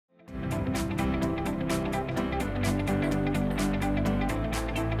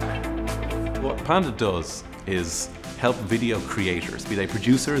What Panda does is help video creators, be they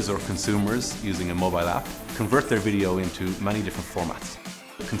producers or consumers using a mobile app, convert their video into many different formats.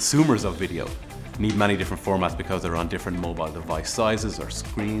 Consumers of video need many different formats because they're on different mobile device sizes or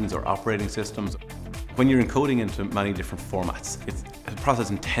screens or operating systems. When you're encoding into many different formats, it's a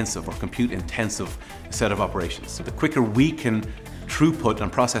process intensive or compute intensive set of operations. So the quicker we can throughput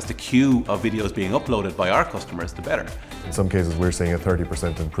and process the queue of videos being uploaded by our customers, the better. In some cases we're seeing a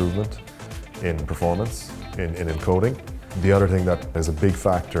 30% improvement in performance in encoding. The other thing that is a big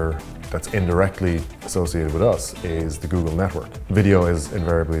factor that's indirectly associated with us is the Google network. Video is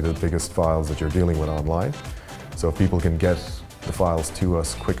invariably the biggest files that you're dealing with online. So if people can get the files to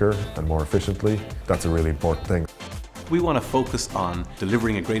us quicker and more efficiently, that's a really important thing. We want to focus on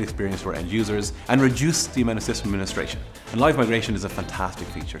delivering a great experience for end users and reduce the amount of system administration. And live migration is a fantastic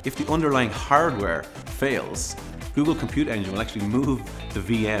feature. If the underlying hardware fails, Google Compute Engine will actually move the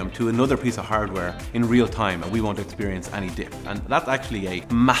VM to another piece of hardware in real time and we won't experience any dip. And that's actually a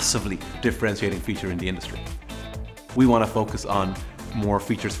massively differentiating feature in the industry. We want to focus on more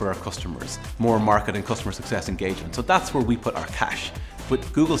features for our customers, more market and customer success engagement. So that's where we put our cash.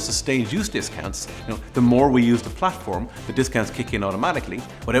 With Google's sustained use discounts, the more we use the platform, the discounts kick in automatically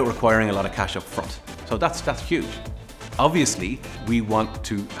without requiring a lot of cash up front. So that's huge. Obviously, we want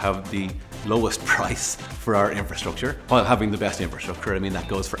to have the lowest price for our infrastructure while having the best infrastructure. I mean, that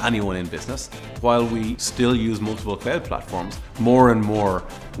goes for anyone in business. While we still use multiple cloud platforms, more and more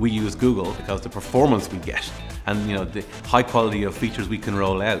we use Google because the performance we get and the high quality of features we can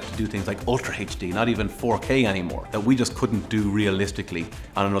roll out to do things like Ultra HD, not even 4K anymore, that we just couldn't do realistically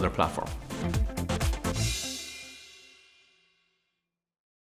on another platform.